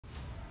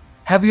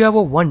Have you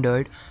ever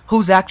wondered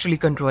who's actually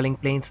controlling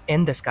planes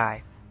in the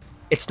sky?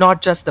 It's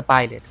not just the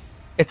pilot.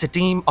 It's a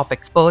team of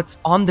experts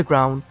on the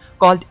ground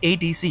called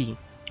ATC,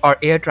 or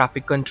Air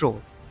Traffic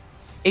Control.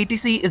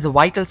 ATC is a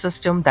vital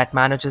system that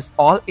manages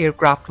all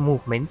aircraft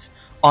movements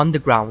on the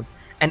ground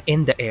and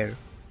in the air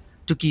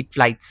to keep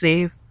flights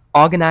safe,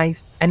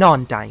 organized, and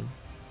on time.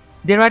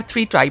 There are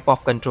three types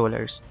of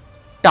controllers.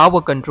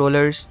 Tower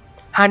controllers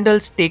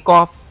handles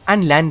takeoff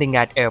and landing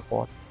at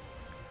airport.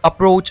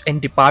 Approach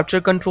and departure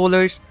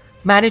controllers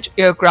manage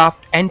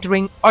aircraft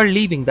entering or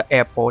leaving the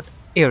airport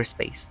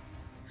airspace.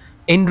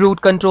 En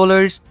route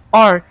controllers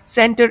or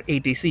center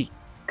ATC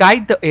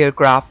guide the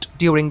aircraft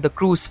during the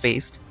cruise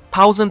phase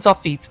thousands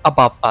of feet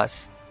above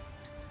us.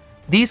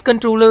 These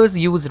controllers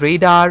use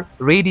radar,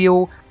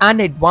 radio, and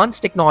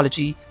advanced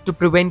technology to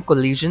prevent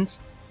collisions,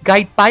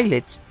 guide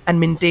pilots, and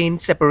maintain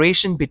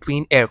separation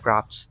between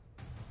aircrafts.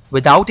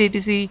 Without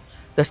ATC,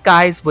 the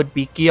skies would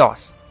be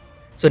chaos.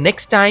 So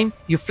next time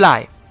you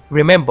fly,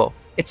 remember,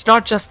 it's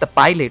not just the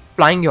pilot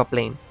flying your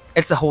plane,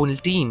 it's a whole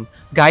team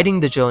guiding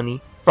the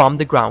journey from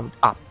the ground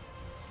up.